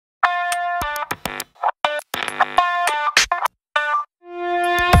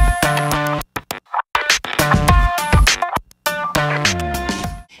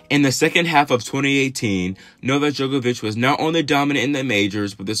In the second half of 2018, Novak Djokovic was not only dominant in the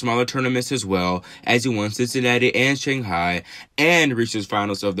majors, but the smaller tournaments as well, as he won Cincinnati and Shanghai, and reached his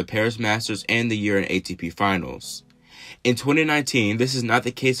finals of the Paris Masters and the year-end ATP Finals. In 2019, this is not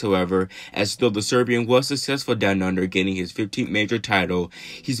the case, however, as though the Serbian was successful down under gaining his 15th major title,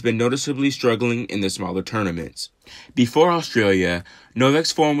 he's been noticeably struggling in the smaller tournaments. Before Australia,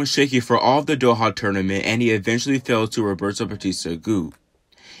 Novak's form was shaky for all of the Doha tournament, and he eventually fell to Roberto Bautista Agut.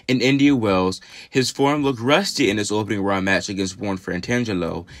 In Indian Wells, his form looked rusty in his opening round match against Warren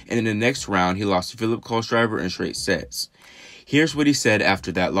Frantangelo, and in the next round, he lost to Philip Kohlschreiber in straight sets. Here's what he said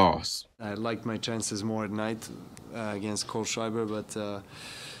after that loss. I liked my chances more at night against Kohlschreiber, but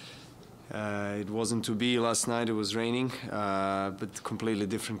it wasn't to be last night. It was raining, but completely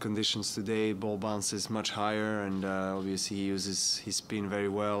different conditions today. Ball bounce is much higher, and obviously he uses his spin very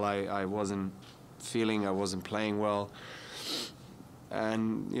well. I wasn't playing well.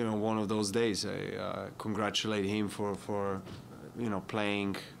 And, you know, one of those days, I congratulate him for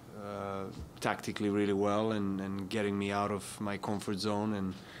playing tactically really well and getting me out of my comfort zone,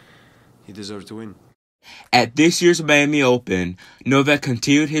 and he deserved to win. At this year's Miami Open, Novak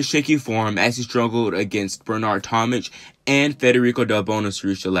continued his shaky form as he struggled against Bernard Tomic and Federico Del Bonis to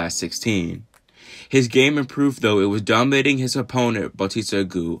reach the last 16. His game improved, though. It was dominating his opponent, Bautista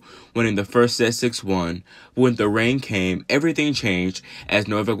Agut, winning the first set 6-1. But when the rain came, everything changed, as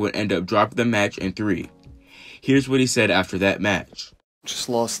Novak would end up dropping the match in 3. Here's what he said after that match. Just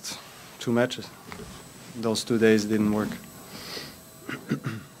lost 2 matches. Those 2 days didn't work.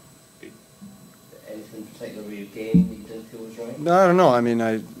 Anything particular with your game that you didn't feel was right? No, I don't know. I mean,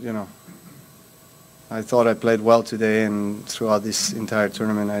 I thought I played well today, and throughout this entire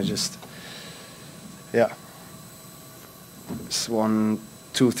tournament, it's 1,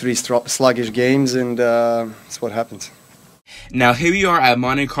 2, 3 sluggish games, and that's what happens. Now here we are at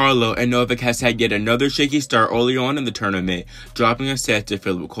Monte Carlo, and Novak has had yet another shaky start early on in the tournament, dropping a set to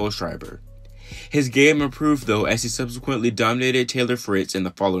Philip Kohlschreiber. His game improved, though, as he subsequently dominated Taylor Fritz in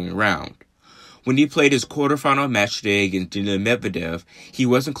the following round. When he played his quarterfinal match today against Daniil Medvedev, he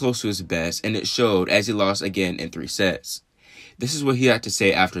wasn't close to his best, and it showed as he lost again in 3 sets. This is what he had to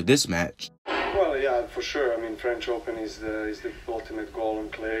say after this match. Well, yeah, for sure. I mean, French Open is the ultimate goal on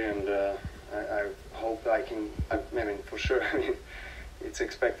clay, and I hope I can. I mean, for sure. I mean, it's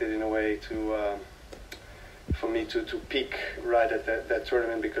expected in a way for me to peak right at that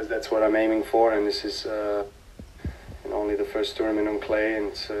tournament, because that's what I'm aiming for, and this is only the first tournament on clay,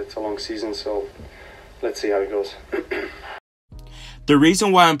 and it's a long season, so let's see how it goes. The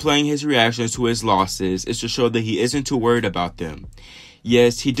reason why I'm playing his reactions to his losses is to show that he isn't too worried about them.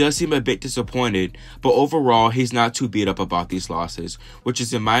 Yes, he does seem a bit disappointed, but overall, he's not too beat up about these losses, which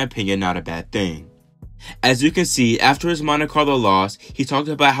is, in my opinion, not a bad thing. As you can see, after his Monte Carlo loss, he talked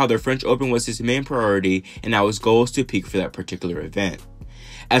about how the French Open was his main priority and how his goal is to peak for that particular event.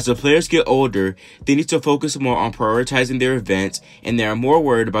 As the players get older, they need to focus more on prioritizing their events, and they are more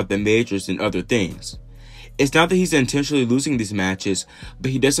worried about the majors than other things. It's not that he's intentionally losing these matches, but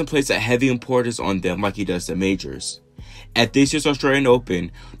he doesn't place a heavy importance on them like he does the majors. At this year's Australian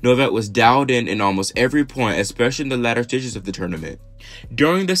Open, Novak was dialed in almost every point, especially in the latter stages of the tournament.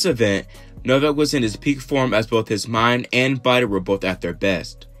 During this event, Novak was in his peak form as both his mind and body were both at their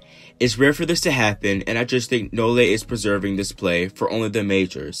best. It's rare for this to happen, and I just think Nole is preserving this play for only the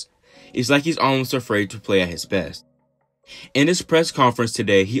majors. It's like he's almost afraid to play at his best. In his press conference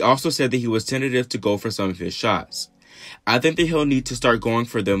today, he also said that he was tentative to go for some of his shots. I think that he'll need to start going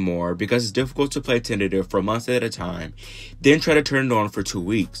for them more, because it's difficult to play tentative for months at a time, then try to turn it on for 2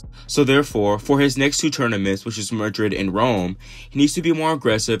 weeks. So therefore, for his next 2 tournaments, which is Madrid and Rome, he needs to be more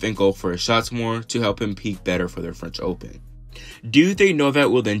aggressive and go for his shots more to help him peak better for the French Open. Do you think Novak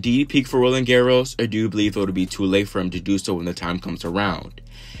will indeed peak for Roland Garros, or do you believe it will be too late for him to do so when the time comes around?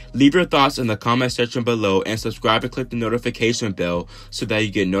 Leave your thoughts in the comment section below, and subscribe and click the notification bell so that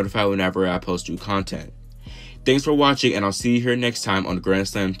you get notified whenever I post new content. Thanks for watching, and I'll see you here next time on Grand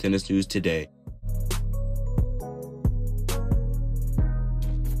Slam Tennis News Today.